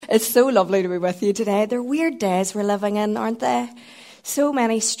It's so lovely to be with you today. They're weird days we're living in, aren't they? So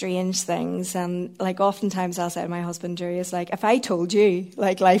many strange things. And oftentimes I'll say to my husband, Jerry, is if I told you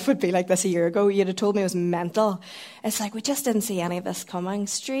life would be like this a year ago, you'd have told me it was mental. It's we just didn't see any of this coming.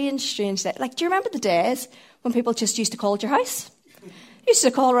 Strange days. Do you remember the days when people just used to call at your house? Used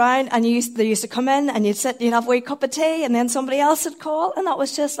to call around and they used to come in and you'd sit, you'd have a wee cup of tea and then somebody else would call and that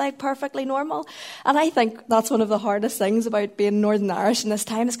was just perfectly normal. And I think that's one of the hardest things about being Northern Irish in this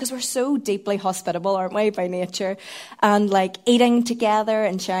time is because we're so deeply hospitable, aren't we, by nature? And eating together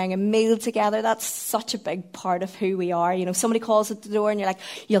and sharing a meal together, that's such a big part of who we are. You know, somebody calls at the door and you're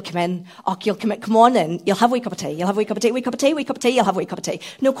you'll come in, you'll come in, come on in, you'll have a wee cup of tea, you'll have a wee cup of tea, wee cup of tea, wee cup of tea, you'll have a wee cup of tea.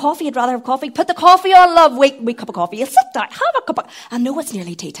 No coffee, you'd rather have coffee, put the coffee on, love, wee cup of coffee, you'll sit down, have a cup of, and no, it's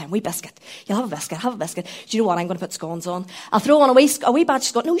nearly tea time. Wee biscuit. You'll have a biscuit. Do you know what? I'm going to put scones on. I'll throw on a wee batch of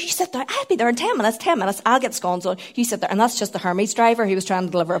scones. No, you sit there. I'll be there in 10 minutes. I'll get scones on. You sit there. And that's just the Hermes driver who was trying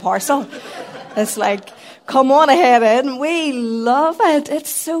to deliver a parcel. It's come on ahead in. We love it. It's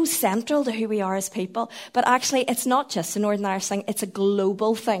so central to who we are as people. But actually, it's not just a Northern Irish thing. It's a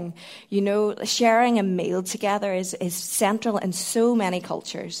global thing. You know, sharing a meal together is central in so many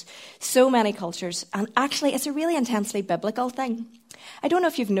cultures. And actually, it's a really intensely biblical thing. I don't know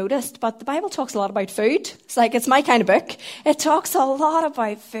if you've noticed, but the Bible talks a lot about food. It's my kind of book. It talks a lot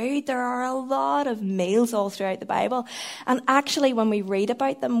about food. There are a lot of meals all throughout the Bible. And actually, when we read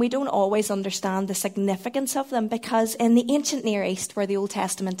about them, we don't always understand the significance of them because in the ancient Near East, where the Old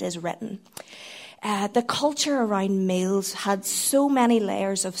Testament is written, the culture around meals had so many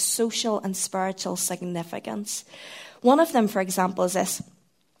layers of social and spiritual significance. One of them, for example, is this.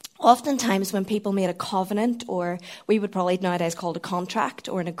 Oftentimes when people made a covenant, or we would probably nowadays call it a contract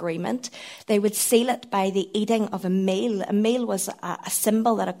or an agreement, they would seal it by the eating of a meal. A meal was a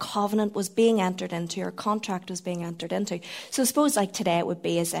symbol that a covenant was being entered into or a contract was being entered into. So I suppose today it would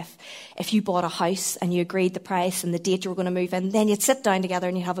be as if you bought a house and you agreed the price and the date you were going to move in, then you'd sit down together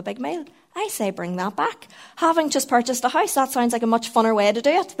and you'd have a big meal. I say bring that back. Having just purchased a house, that sounds like a much funner way to do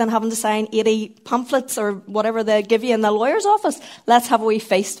it than having to sign 80 pamphlets or whatever they give you in the lawyer's office. Let's have a wee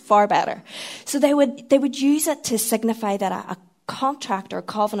feast, far better. So they would use it to signify that a contract or a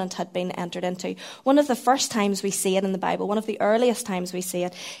covenant had been entered into. One of the first times we see it in the Bible, one of the earliest times we see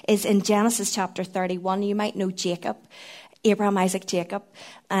it, is in Genesis chapter 31. You might know Jacob. Abraham, Isaac, Jacob,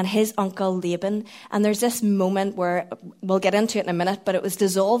 and his uncle Laban. And there's this moment where, we'll get into it in a minute, but it was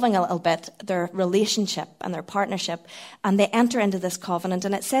dissolving a little bit, their relationship and their partnership. And they enter into this covenant.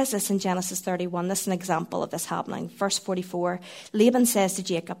 And it says this in Genesis 31. This is an example of this happening. Verse 44, Laban says to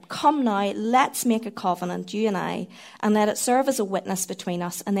Jacob, "Come now, let's make a covenant, you and I, and let it serve as a witness between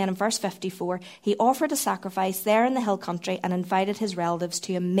us." And then in verse 54, he offered a sacrifice there in the hill country and invited his relatives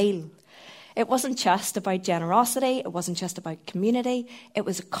to a meal. It wasn't just about generosity. It wasn't just about community. It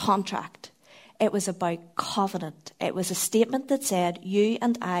was a contract. It was about covenant. It was a statement that said, you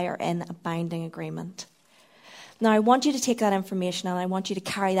and I are in a binding agreement. Now, I want you to take that information and I want you to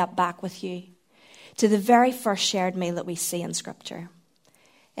carry that back with you to the very first shared meal that we see in Scripture.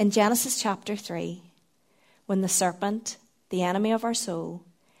 In Genesis chapter 3, when the serpent, the enemy of our soul,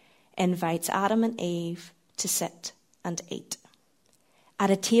 invites Adam and Eve to sit and eat at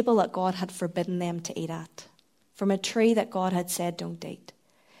a table that God had forbidden them to eat at, from a tree that God had said don't eat.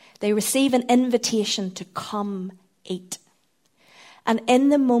 They receive an invitation to come eat. And in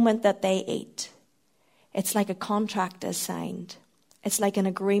the moment that they eat, it's like a contract is signed. It's like an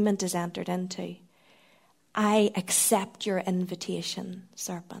agreement is entered into. I accept your invitation,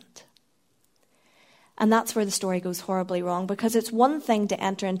 serpent. And that's where the story goes horribly wrong, because it's one thing to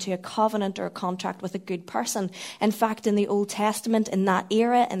enter into a covenant or a contract with a good person. In fact, in the Old Testament, in that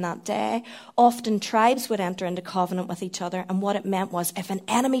era, in that day, often tribes would enter into covenant with each other. And what it meant was if an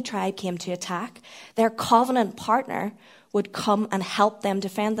enemy tribe came to attack, their covenant partner would come and help them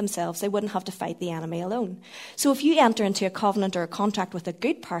defend themselves. They wouldn't have to fight the enemy alone. So if you enter into a covenant or a contract with a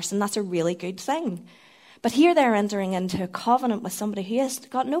good person, that's a really good thing. But here they're entering into a covenant with somebody who has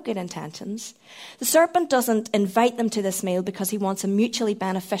got no good intentions. The serpent doesn't invite them to this meal because he wants a mutually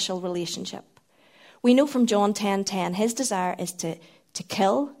beneficial relationship. We know from John 10:10, his desire is to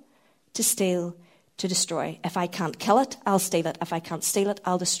kill, to steal, to destroy. If I can't kill it, I'll steal it. If I can't steal it,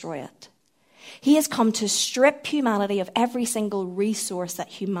 I'll destroy it. He has come to strip humanity of every single resource that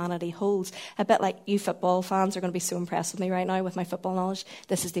humanity holds. A bit like you football fans are going to be so impressed with me right now with my football knowledge.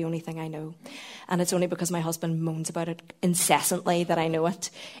 This is the only thing I know. And it's only because my husband moans about it incessantly that I know it.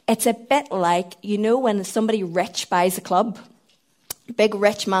 It's a bit like, you know, when somebody rich buys a club. Big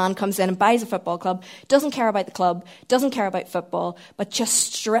rich man comes in and buys a football club, doesn't care about the club, doesn't care about football, but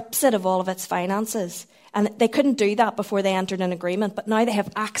just strips it of all of its finances And they couldn't do that before they entered an agreement, but now they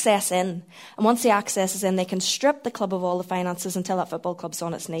have access in. And once the access is in, they can strip the club of all the finances until that football club's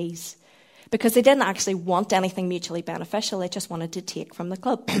on its knees. Because they didn't actually want anything mutually beneficial, they just wanted to take from the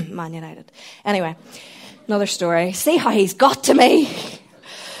club. Man United. Anyway, another story. See how he's got to me.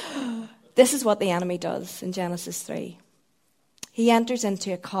 This is what the enemy does in Genesis 3. He enters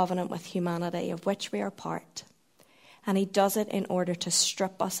into a covenant with humanity of which we are part. And he does it in order to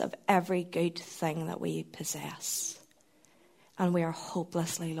strip us of every good thing that we possess. And we are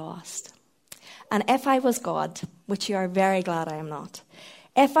hopelessly lost. And if I was God, which you are very glad I am not,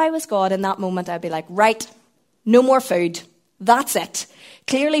 if I was God in that moment, I'd be like, right, no more food. That's it.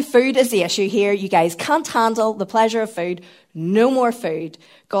 Clearly food is the issue here. You guys can't handle the pleasure of food. No more food.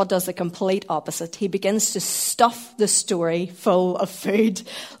 God does the complete opposite. He begins to stuff the story full of food.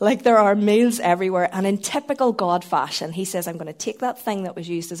 Like there are meals everywhere. And in typical God fashion, he says, I'm going to take that thing that was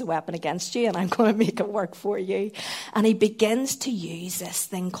used as a weapon against you and I'm going to make it work for you. And he begins to use this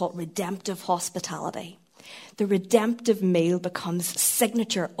thing called redemptive hospitality. The redemptive meal becomes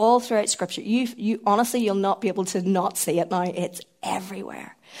signature all throughout Scripture. You honestly, you'll not be able to not see it now. It's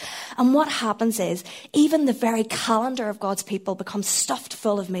everywhere. And what happens is, even the very calendar of God's people becomes stuffed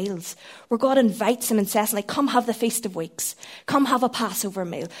full of meals, where God invites them incessantly, come have the Feast of Weeks, come have a Passover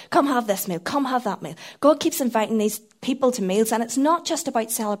meal, come have this meal, come have that meal. God keeps inviting these people to meals, and it's not just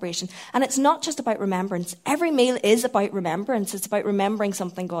about celebration, and it's not just about remembrance. Every meal is about remembrance. It's about remembering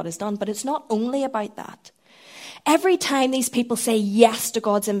something God has done, but it's not only about that. Every time these people say yes to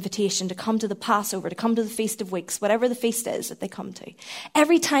God's invitation to come to the Passover, to come to the Feast of Weeks, whatever the feast is that they come to,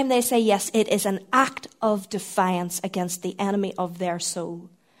 every time they say yes, it is an act of defiance against the enemy of their soul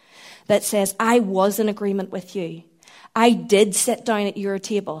that says, I was in agreement with you. I did sit down at your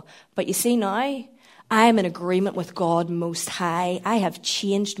table, but you see now, I am in agreement with God Most High. I have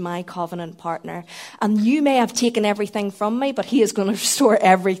changed my covenant partner. And you may have taken everything from me, but he is going to restore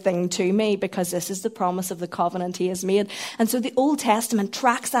everything to me because this is the promise of the covenant he has made. And so the Old Testament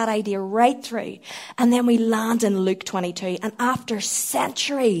tracks that idea right through. And then we land in Luke 22. And after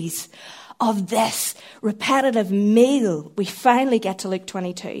centuries of this repetitive meal, we finally get to Luke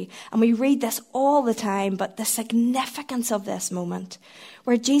 22. And we read this all the time, but the significance of this moment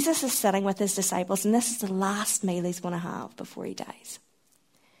where Jesus is sitting with his disciples, and this is the last meal he's going to have before he dies.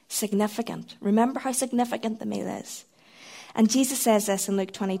 Significant. Remember how significant the meal is. And Jesus says this in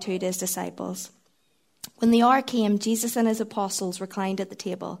Luke 22 to his disciples. When the hour came, Jesus and his apostles reclined at the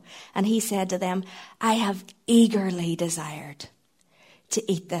table, and he said to them, I have eagerly desired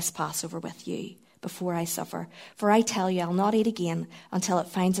to eat this Passover with you before I suffer. For I tell you, I'll not eat again until it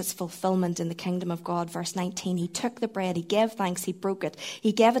finds its fulfillment in the kingdom of God. Verse 19, he took the bread, he gave thanks, he broke it.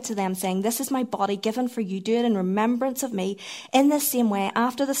 He gave it to them, saying, this is my body given for you. Do it in remembrance of me. In the same way,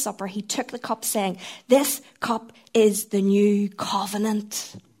 after the supper, he took the cup, saying, this cup is the new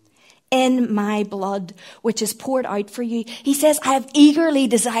covenant in my blood, which is poured out for you. He says, I have eagerly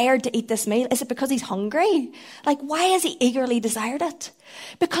desired to eat this meal. Is it because he's hungry? Like, why has he eagerly desired it?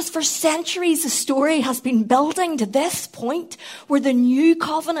 Because for centuries, the story has been building to this point where the new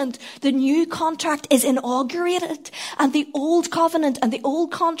covenant, the new contract is inaugurated, and the old covenant and the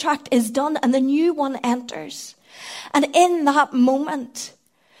old contract is done, and the new one enters. And in that moment,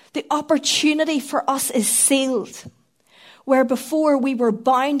 the opportunity for us is sealed. Where before we were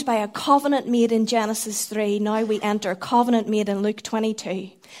bound by a covenant made in Genesis 3, now we enter a covenant made in Luke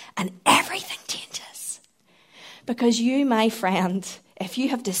 22. And everything changes. Because you, my friend, if you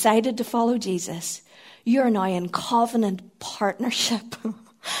have decided to follow Jesus, you are now in covenant partnership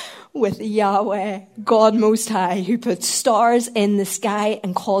with Yahweh, God Most High, who puts stars in the sky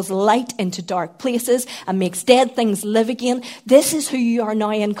and calls light into dark places and makes dead things live again. This is who you are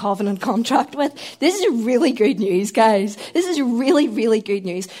now in covenant contract with. This is really good news, guys. This is really, really good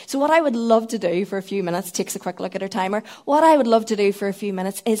news. So what I would love to do for a few minutes, takes a quick look at our timer, what I would love to do for a few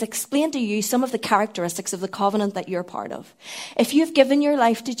minutes is explain to you some of the characteristics of the covenant that you're part of. If you've given your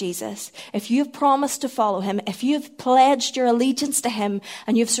life to Jesus, if you've promised to follow him, if you've pledged your allegiance to him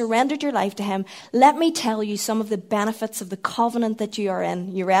and you've surrendered your life to him, let me tell you some of the benefits of the covenant that you are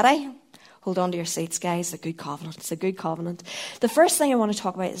in. You ready? Hold on to your seats, guys. It's a good covenant. It's a good covenant. The first thing I want to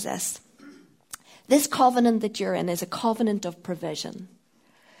talk about is this. This covenant that you're in is a covenant of provision.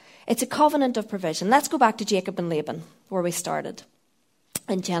 It's a covenant of provision. Let's go back to Jacob and Laban, where we started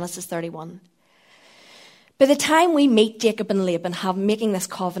in Genesis 31. By the time we meet Jacob and Laban making this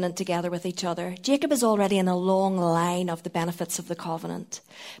covenant together with each other, Jacob is already in a long line of the benefits of the covenant.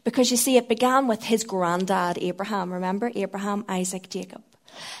 Because you see, it began with his granddad, Abraham. Remember? Abraham, Isaac, Jacob.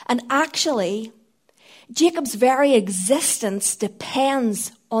 And actually, Jacob's very existence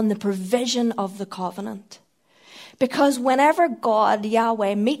depends on the provision of the covenant. Because whenever God,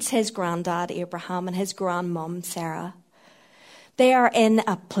 Yahweh, meets his granddad, Abraham, and his grandmom, Sarah, they are in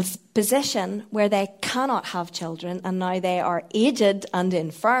a position where they cannot have children, and now they are aged and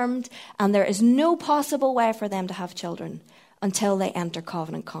infirmed, and there is no possible way for them to have children until they enter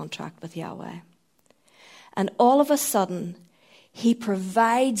covenant contract with Yahweh. And all of a sudden, he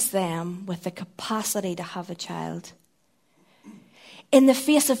provides them with the capacity to have a child. In the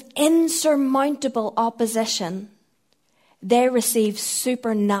face of insurmountable opposition, they receive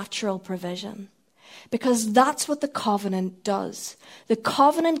supernatural provision. Because that's what the covenant does. The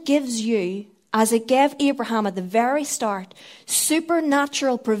covenant gives you, as it gave Abraham at the very start,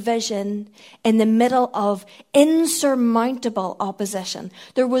 supernatural provision in the middle of insurmountable opposition.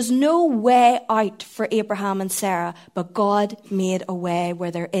 There was no way out for Abraham and Sarah, but God made a way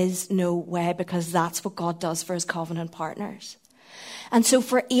where there is no way, because that's what God does for his covenant partners. And so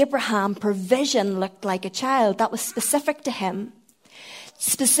for Abraham, provision looked like a child. That was specific to him.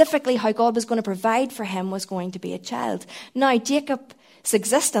 Specifically, how God was going to provide for him was going to be a child. Now, Jacob's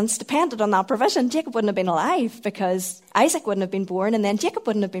existence depended on that provision. Jacob wouldn't have been alive because Isaac wouldn't have been born, and then Jacob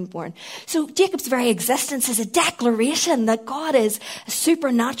wouldn't have been born. So Jacob's very existence is a declaration that God is a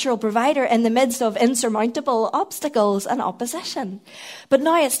supernatural provider in the midst of insurmountable obstacles and opposition. But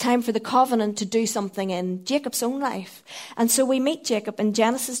now it's time for the covenant to do something in Jacob's own life. And so we meet Jacob in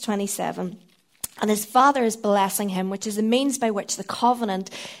Genesis 27. And his father is blessing him, which is the means by which the covenant,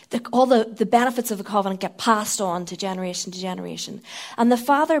 all the benefits of the covenant get passed on to generation. And the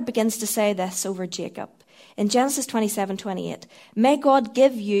father begins to say this over Jacob. In Genesis 27:28, "May God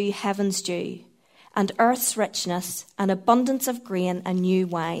give you heaven's dew, and earth's richness, and abundance of grain and new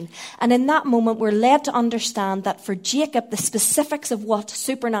wine." And in that moment, we're led to understand that for Jacob, the specifics of what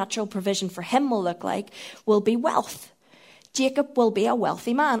supernatural provision for him will look like will be wealth. Jacob will be a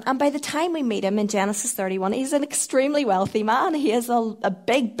wealthy man. And by the time we meet him in Genesis 31, he's an extremely wealthy man. He has a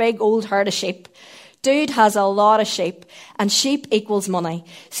big old herd of sheep. Dude has a lot of sheep, and sheep equals money.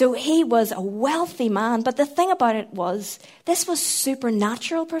 So he was a wealthy man. But the thing about it was, this was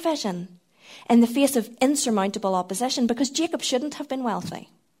supernatural provision in the face of insurmountable opposition, because Jacob shouldn't have been wealthy.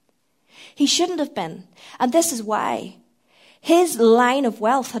 He shouldn't have been. And this is why. His line of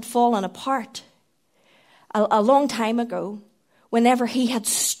wealth had fallen apart a long time ago, whenever he had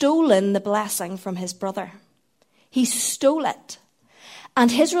stolen the blessing from his brother. He stole it.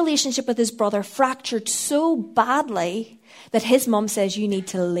 And his relationship with his brother fractured so badly that his mum says, "You need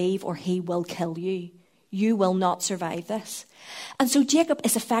to leave or he will kill you. You will not survive this." And so Jacob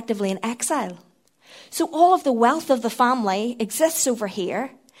is effectively in exile. So all of the wealth of the family exists over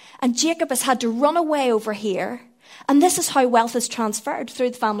here, and Jacob has had to run away over here. And this is how wealth is transferred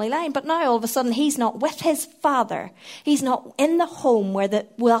through the family line. But now all of a sudden he's not with his father. He's not in the home where the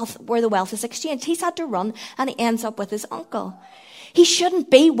wealth is exchanged. He's had to run, and he ends up with his uncle. He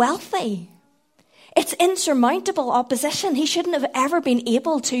shouldn't be wealthy. It's insurmountable opposition. He shouldn't have ever been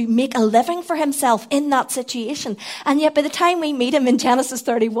able to make a living for himself in that situation. And yet by the time we meet him in Genesis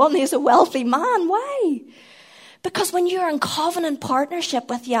 31, he's a wealthy man. Why? Because when you're in covenant partnership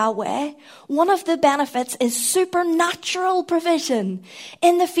with Yahweh, one of the benefits is supernatural provision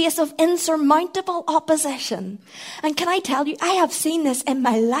in the face of insurmountable opposition. And can I tell you, I have seen this in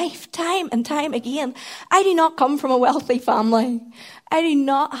my life time and time again. I do not come from a wealthy family. I do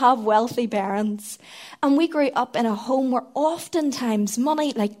not have wealthy parents. And we grew up in a home where oftentimes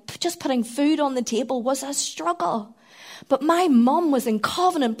money, like just putting food on the table, was a struggle. But my mum was in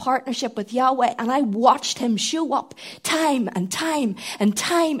covenant partnership with Yahweh, and I watched him show up time and time and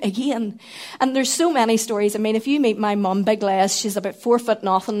time again. And there's so many stories. I mean, if you meet my mum, Big Les, she's about 4 foot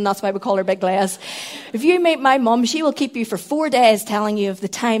nothing, and that's why we call her Big Les. If you meet my mum, she will keep you for 4 days telling you of the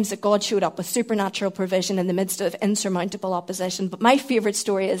times that God showed up with supernatural provision in the midst of insurmountable opposition. But my favourite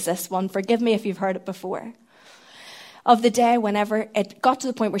story is this one. Forgive me if you've heard it before. Of the day whenever it got to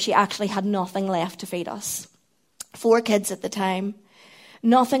the point where she actually had nothing left to feed us. 4 kids at the time,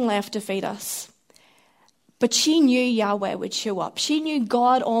 nothing left to feed us. But she knew Yahweh would show up. She knew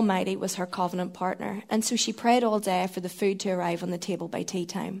God Almighty was her covenant partner. And so she prayed all day for the food to arrive on the table by tea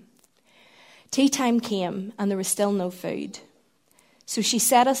time. Tea time came and there was still no food. So she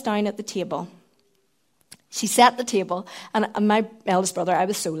sat us down at the table. She set the table, and my eldest brother, I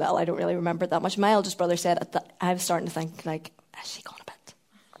was so little, I don't really remember it that much. My eldest brother said, I was starting to think, like, has she gone a bit?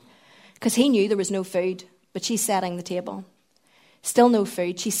 Because he knew there was no food. But she's setting the table. Still no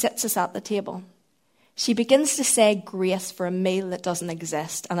food. She sits us at the table. She begins to say grace for a meal that doesn't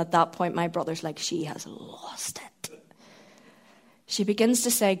exist. And at that point, my brother's like, she has lost it. She begins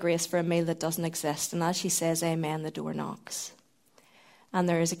to say grace for a meal that doesn't exist, and as she says amen, the door knocks. And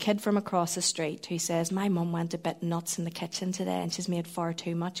there is a kid from across the street who says, my mum went a bit nuts in the kitchen today and she's made far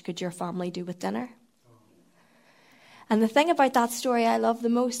too much. Could your family do with dinner? And the thing about that story I love the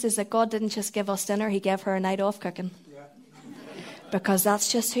most is that God didn't just give us dinner, he gave her a night off cooking. Yeah. Because that's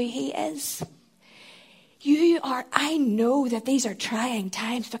just who he is. I know that these are trying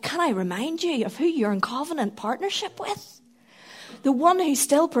times, but can I remind you of who you're in covenant partnership with? The one who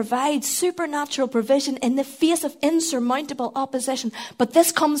still provides supernatural provision in the face of insurmountable opposition. But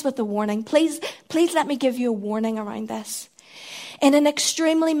this comes with a warning. Please let me give you a warning around this. In an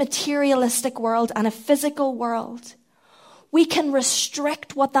extremely materialistic world and a physical world, we can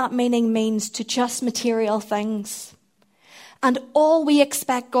restrict what that meaning means to just material things. And all we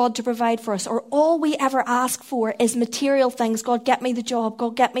expect God to provide for us, or all we ever ask for, is material things. God, get me the job.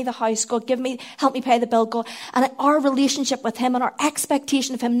 God, get me the house. God, help me pay the bill. God. And our relationship with him and our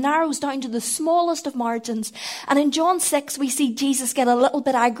expectation of him narrows down to the smallest of margins. And in John 6, we see Jesus get a little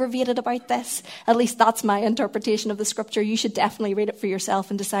bit aggravated about this. At least that's my interpretation of the scripture. You should definitely read it for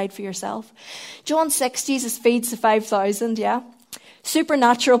yourself and decide for yourself. John 6, Jesus feeds the 5,000, yeah?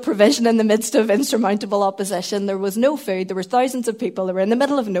 Supernatural provision in the midst of insurmountable opposition. There was no food. There were thousands of people. They were in the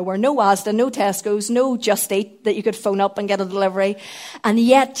middle of nowhere. No Asda, no Tesco's, no Just Eat that you could phone up and get a delivery. And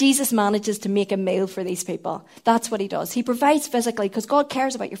yet Jesus manages to make a meal for these people. That's what he does. He provides physically because God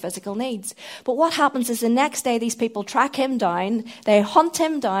cares about your physical needs. But what happens is the next day these people track him down. They hunt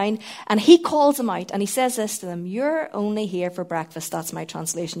him down and he calls them out and he says this to them. You're only here for breakfast. That's my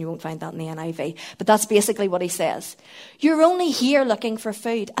translation. You won't find that in the NIV. But that's basically what he says. You're only here looking for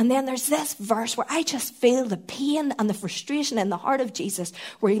food. And then there's this verse where I just feel the pain and the frustration in the heart of Jesus,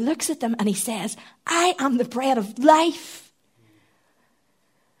 where he looks at them and he says, I am the bread of life.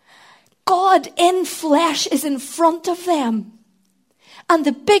 God in flesh is in front of them. And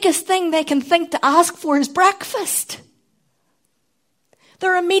the biggest thing they can think to ask for is breakfast.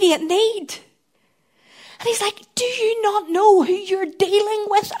 Their immediate need. And he's like, do you not know who you're dealing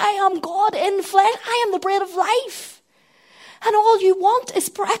with? I am God in flesh. I am the bread of life. And all you want is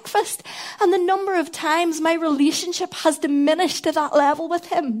breakfast. And the number of times my relationship has diminished to that level with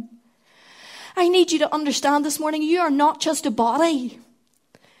him. I need you to understand this morning, you are not just a body.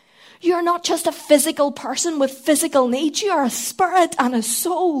 You are not just a physical person with physical needs. You are a spirit and a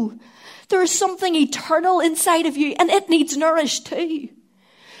soul. There is something eternal inside of you, and it needs nourished too.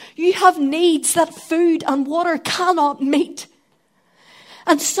 You have needs that food and water cannot meet.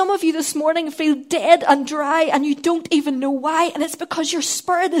 And some of you this morning feel dead and dry and you don't even know why. And it's because your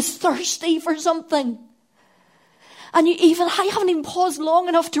spirit is thirsty for something. And you haven't even paused long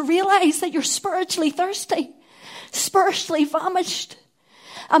enough to realize that you're spiritually thirsty, spiritually famished.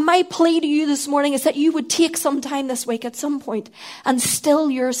 And my plea to you this morning is that you would take some time this week at some point and still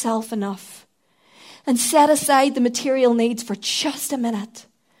yourself enough and set aside the material needs for just a minute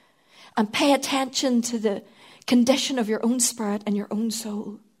and pay attention to the condition of your own spirit and your own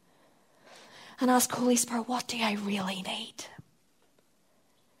soul. And ask, Holy Spirit, what do I really need?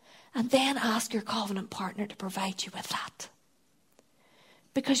 And then ask your covenant partner to provide you with that.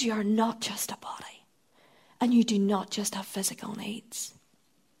 Because you are not just a body. And you do not just have physical needs.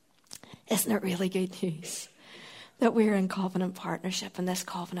 Isn't it really good news that we're in covenant partnership, and this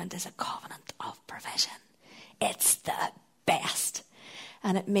covenant is a covenant of provision? It's the best.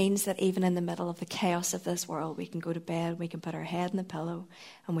 And it means that even in the middle of the chaos of this world, we can go to bed, we can put our head in the pillow,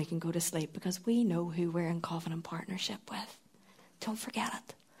 and we can go to sleep because we know who we're in covenant partnership with. Don't forget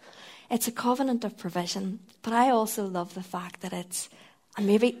it. It's a covenant of provision, but I also love the fact that it's, and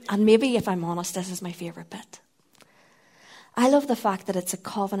maybe if I'm honest, this is my favourite bit. I love the fact that it's a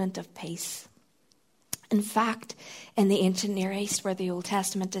covenant of peace. In fact, in the ancient Near East, where the Old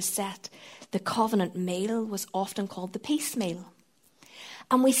Testament is set, the covenant meal was often called the peace meal.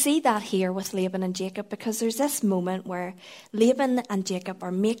 And we see that here with Laban and Jacob, because there's this moment where Laban and Jacob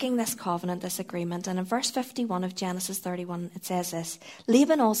are making this covenant, this agreement. And in verse 51 of Genesis 31, it says this: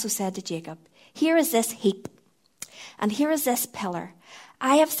 Laban also said to Jacob, here is this heap, and here is this pillar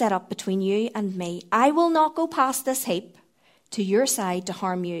I have set up between you and me. I will not go past this heap to your side to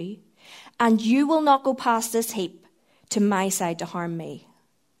harm you, and you will not go past this heap to my side to harm me.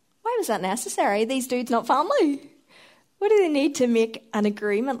 Why was that necessary? These dudes not family. What do they need to make an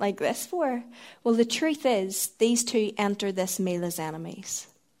agreement like this for? Well, the truth is, these two enter this meal as enemies.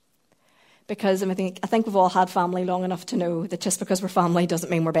 Because I think we've all had family long enough to know that just because we're family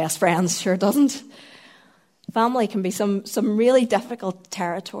doesn't mean we're best friends. Sure doesn't. Family can be some really difficult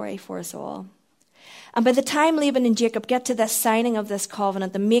territory for us all. And by the time Laban and Jacob get to this signing of this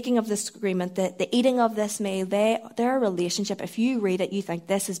covenant, the making of this agreement, the eating of this meal, their relationship, if you read it, you think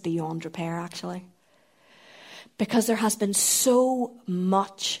this is beyond repair, actually. Because there has been so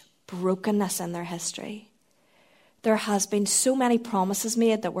much brokenness in their history. There has been so many promises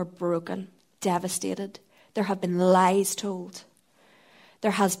made that were broken, devastated. There have been lies told.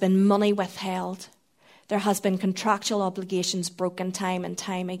 There has been money withheld. There has been contractual obligations broken time and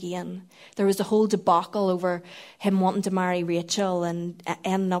time again. There was the whole debacle over him wanting to marry Rachel and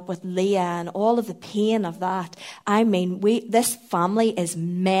ending up with Leah and all of the pain of that. I mean, this family is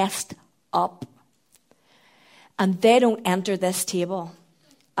messed up. And they don't enter this table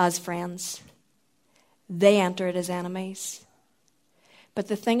as friends. They enter it as enemies. But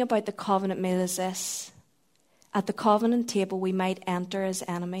the thing about the covenant meal is this. At the covenant table, we might enter as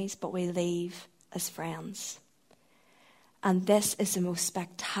enemies, but we leave as friends. And this is the most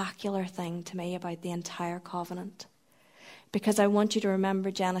spectacular thing to me about the entire covenant. Because I want you to remember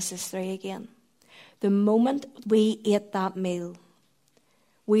Genesis 3 again. The moment we ate that meal,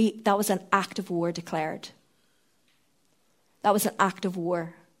 that was an act of war declared. That was an act of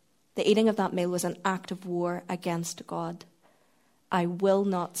war. The eating of that meal was an act of war against God. I will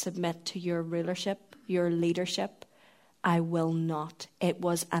not submit to your rulership, your leadership. I will not. It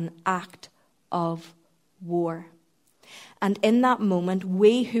was an act of war. And in that moment,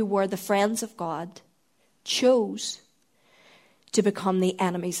 we who were the friends of God chose to become the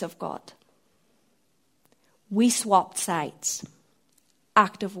enemies of God. We swapped sides.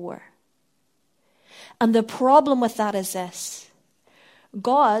 Act of war. And the problem with that is this.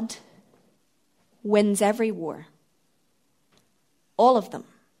 God wins every war. All of them.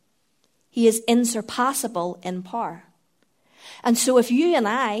 He is insurpassable in power. And so if you and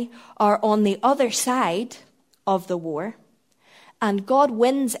I are on the other side of the war, and God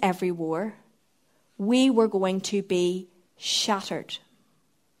wins every war, we were going to be shattered,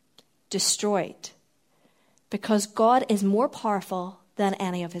 destroyed, because God is more powerful than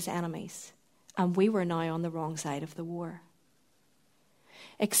any of his enemies. And we were now on the wrong side of the war.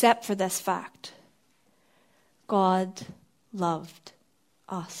 Except for this fact. God loved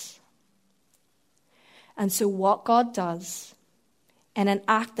us. And so what God does, in an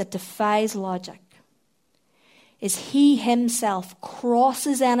act that defies logic, is he himself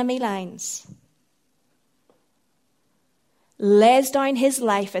crosses enemy lines, lays down his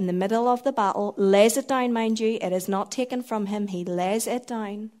life in the middle of the battle, lays it down, mind you, it is not taken from him, he lays it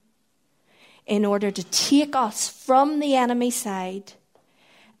down in order to take us from the enemy side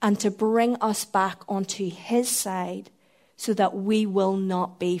and to bring us back onto his side so that we will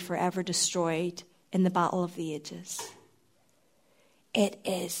not be forever destroyed in the battle of the ages. It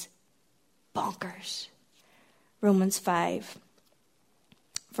is bonkers. Romans 5,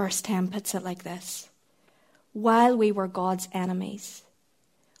 verse 10 puts it like this. While we were God's enemies,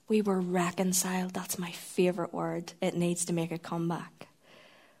 we were reconciled. That's my favorite word. It needs to make a comeback.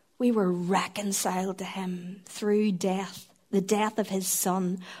 We were reconciled to him through death, the death of his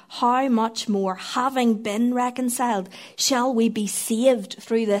son. How much more, having been reconciled, shall we be saved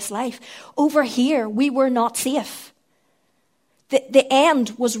through this life? Over here, we were not safe. The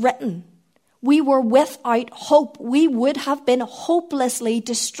end was written. We were without hope. We would have been hopelessly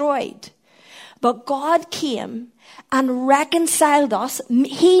destroyed. But God came and reconciled us.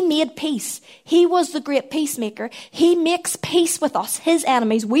 He made peace. He was the great peacemaker. He makes peace with us, his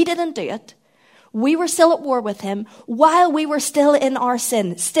enemies. We didn't do it. We were still at war with him while we were still in our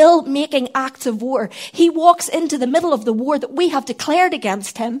sin, still making acts of war. He walks into the middle of the war that we have declared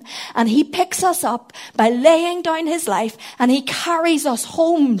against him, and he picks us up by laying down his life, and he carries us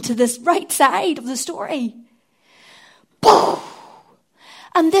home to this right side of the story.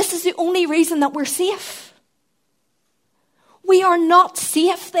 And this is the only reason that we're safe. We are not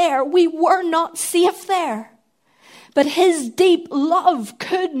safe there. We were not safe there. But his deep love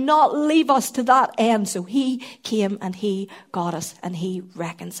could not leave us to that end. So he came and he got us and he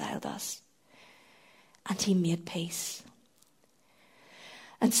reconciled us. And he made peace.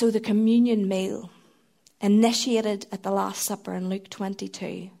 And so the communion meal, initiated at the Last Supper in Luke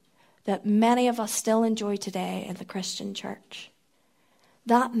 22, that many of us still enjoy today in the Christian church,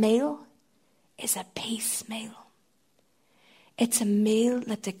 that meal is a peace meal. It's a meal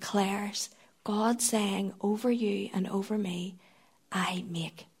that declares God saying over you and over me, I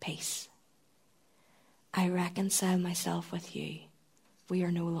make peace. I reconcile myself with you. We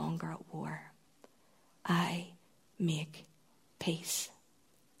are no longer at war. I make peace.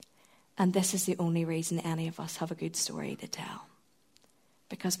 And this is the only reason any of us have a good story to tell.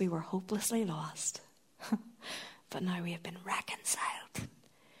 Because we were hopelessly lost. But now we have been reconciled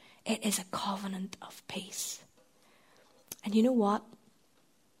It is a covenant of peace. And you know what?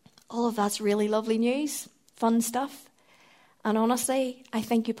 All of that's really lovely news, fun stuff. And honestly, I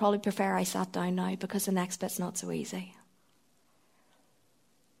think you probably prefer I sat down now because the next bit's not so easy.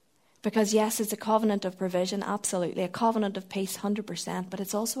 Because yes, it's a covenant of provision, absolutely. A covenant of peace, 100%. But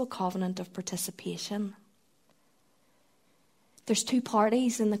it's also a covenant of participation. There's two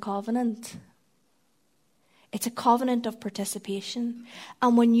parties in the covenant. It's a covenant of participation.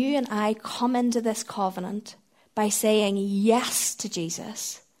 And when you and I come into this covenant by saying yes to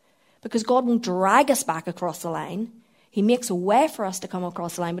Jesus, because God won't drag us back across the line. He makes a way for us to come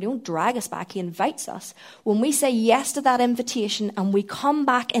across the line, but he won't drag us back. He invites us. When we say yes to that invitation and we come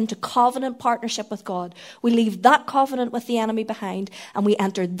back into covenant partnership with God, we leave that covenant with the enemy behind and we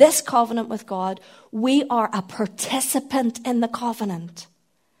enter this covenant with God. We are a participant in the covenant.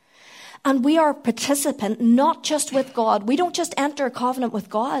 And we are a participant not just with God. We don't just enter a covenant with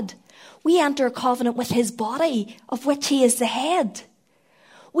God. We enter a covenant with his body, of which he is the head.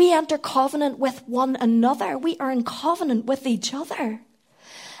 We enter covenant with one another. We are in covenant with each other.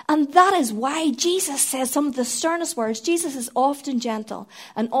 And that is why Jesus says some of the sternest words. Jesus is often gentle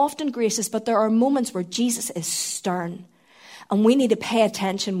and often gracious, but there are moments where Jesus is stern. And we need to pay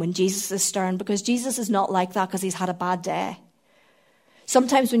attention when Jesus is stern, because Jesus is not like that because he's had a bad day.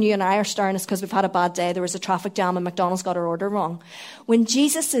 Sometimes when you and I are stern, it's because we've had a bad day. There was a traffic jam and McDonald's got our order wrong. When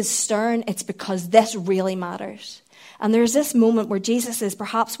Jesus is stern, it's because this really matters. And there's this moment where Jesus is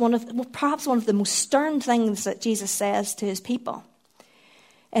perhaps one of the most stern things that Jesus says to his people.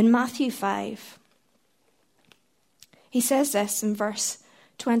 In Matthew 5, he says this in verse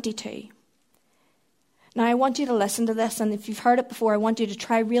 22. Now, I want you to listen to this, and if you've heard it before, I want you to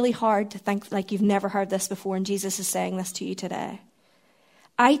try really hard to think like you've never heard this before, and Jesus is saying this to you today.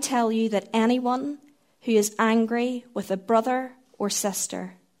 I tell you that anyone who is angry with a brother or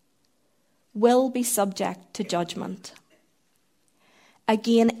sister will be subject to judgment.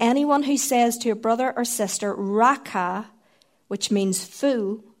 Again, anyone who says to a brother or sister, Raka, which means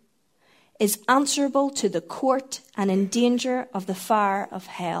fool, is answerable to the court and in danger of the fire of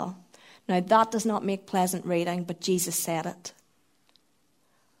hell. Now, that does not make pleasant reading, but Jesus said it.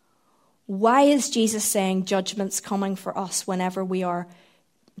 Why is Jesus saying judgment's coming for us whenever we are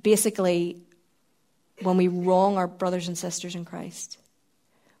basically, when we wrong our brothers and sisters in Christ?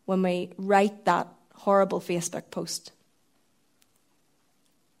 When we write that horrible Facebook post.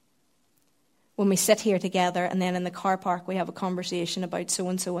 When we sit here together and then in the car park we have a conversation about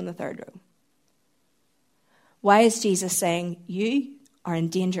so-and-so in the third row. Why is Jesus saying you are in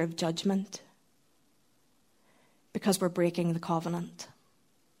danger of judgment? Because we're breaking the covenant.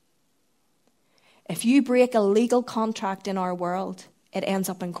 If you break a legal contract in our world, it ends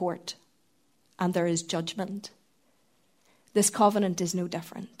up in court and there is judgment. This covenant is no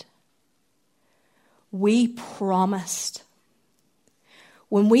different. We promised.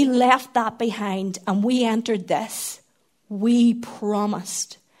 When we left that behind and we entered this, we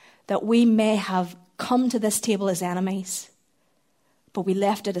promised that we may have come to this table as enemies, but we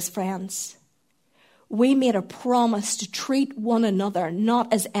left it as friends. We made a promise to treat one another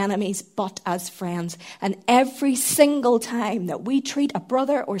not as enemies, but as friends. And every single time that we treat a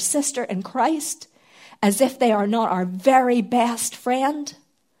brother or sister in Christ as if they are not our very best friend,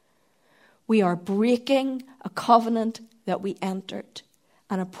 we are breaking a covenant that we entered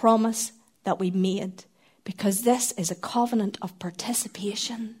and a promise that we made, because this is a covenant of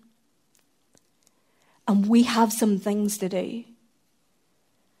participation. And we have some things to do.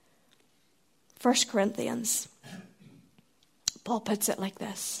 1 Corinthians, Paul puts it like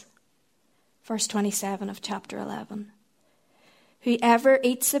this, verse 27 of chapter 11. Whoever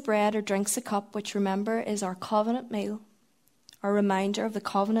eats the bread or drinks the cup, which remember is our covenant meal, our reminder of the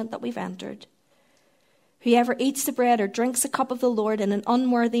covenant that we've entered. Whoever eats the bread or drinks the cup of the Lord in an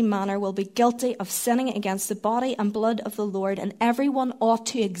unworthy manner will be guilty of sinning against the body and blood of the Lord, and everyone ought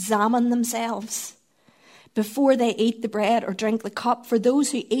to examine themselves before they eat the bread or drink the cup. For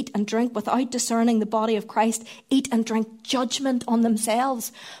those who eat and drink without discerning the body of Christ eat and drink judgment on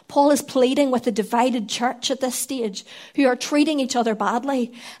themselves. Paul is pleading with the divided church at this stage who are treating each other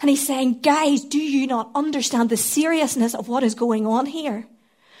badly. And he's saying, guys, do you not understand the seriousness of what is going on here?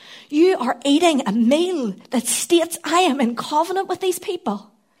 You are eating a meal that states I am in covenant with these people.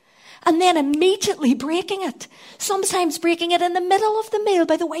 And then immediately breaking it. Sometimes breaking it in the middle of the meal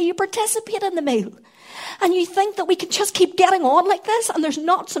by the way you participate in the meal. And you think that we can just keep getting on like this and there's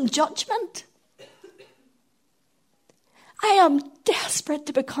not some judgment. I am desperate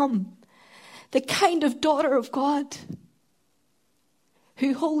to become the kind of daughter of God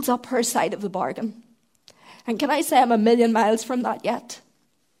who holds up her side of the bargain. And can I say I'm a million miles from that yet?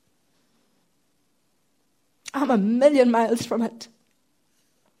 I'm a million miles from it.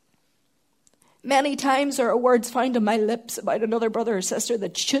 Many times there are words found on my lips about another brother or sister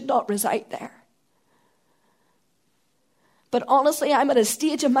that should not reside there. But honestly, I'm at a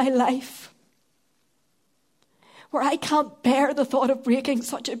stage in my life where I can't bear the thought of breaking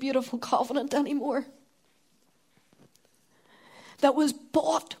such a beautiful covenant anymore. That was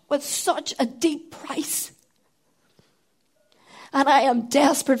bought with such a deep price. And I am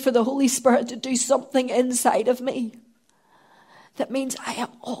desperate for the Holy Spirit to do something inside of me that means I am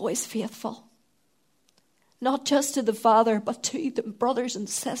always faithful. Not just to the Father, but to the brothers and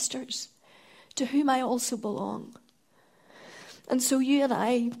sisters to whom I also belong. And so you and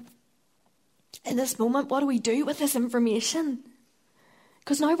I, in this moment, what do we do with this information?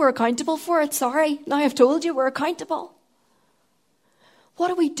 Because now we're accountable for it. Sorry, now I've told you we're accountable. What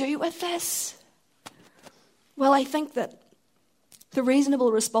do we do with this? Well, I think that the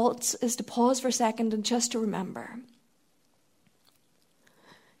reasonable response is to pause for a second and just to remember.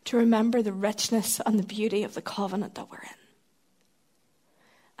 To remember the richness and the beauty of the covenant that we're in.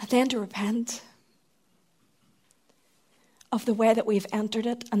 And then to repent of the way that we've entered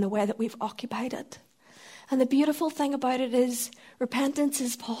it and the way that we've occupied it. And the beautiful thing about it is repentance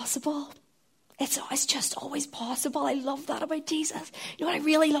is possible. It's just always possible. I love that about Jesus. You know what I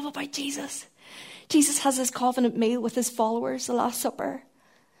really love about Jesus? Jesus has his covenant meal with his followers, the Last Supper,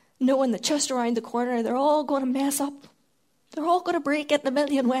 knowing that just around the corner they're all going to mess up. They're all going to break it in a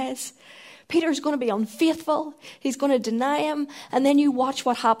million ways. Peter's going to be unfaithful. He's going to deny him. And then you watch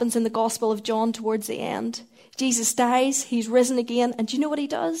what happens in the Gospel of John towards the end. Jesus dies. He's risen again. And do you know what he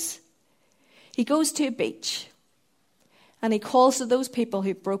does? He goes to a beach. And he calls to those people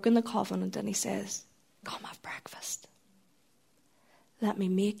who've broken the covenant. And he says, come have breakfast. Let me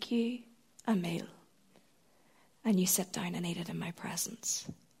make you a meal. And you sit down and eat it in my presence.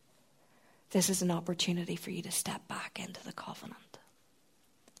 This is an opportunity for you to step back into the covenant.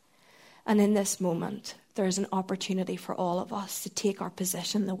 And in this moment, there is an opportunity for all of us to take our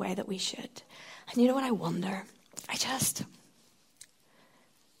position the way that we should. And you know what I wonder?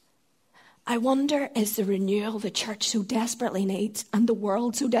 I wonder, is the renewal the church so desperately needs and the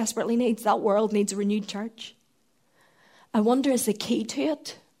world so desperately needs? That world needs a renewed church. I wonder, is the key to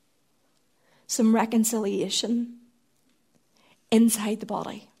it some reconciliation inside the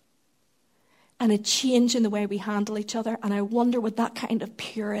body? And a change in the way we handle each other. And I wonder, would that kind of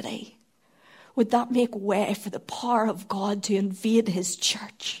purity, would that make way for the power of God to invade his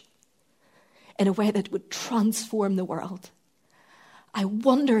church in a way that would transform the world? I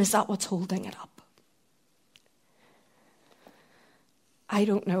wonder, is that what's holding it up? I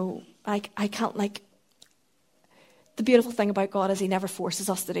don't know. I can't, the beautiful thing about God is he never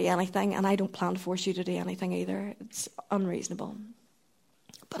forces us to do anything, and I don't plan to force you to do anything either. It's unreasonable.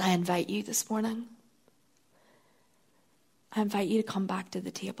 But I invite you this morning. I invite you to come back to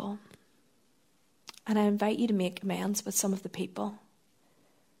the table. And I invite you to make amends with some of the people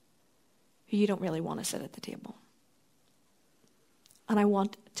who you don't really want to sit at the table. And I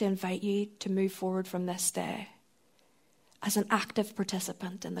want to invite you to move forward from this day as an active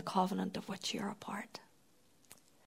participant in the covenant of which you're a part.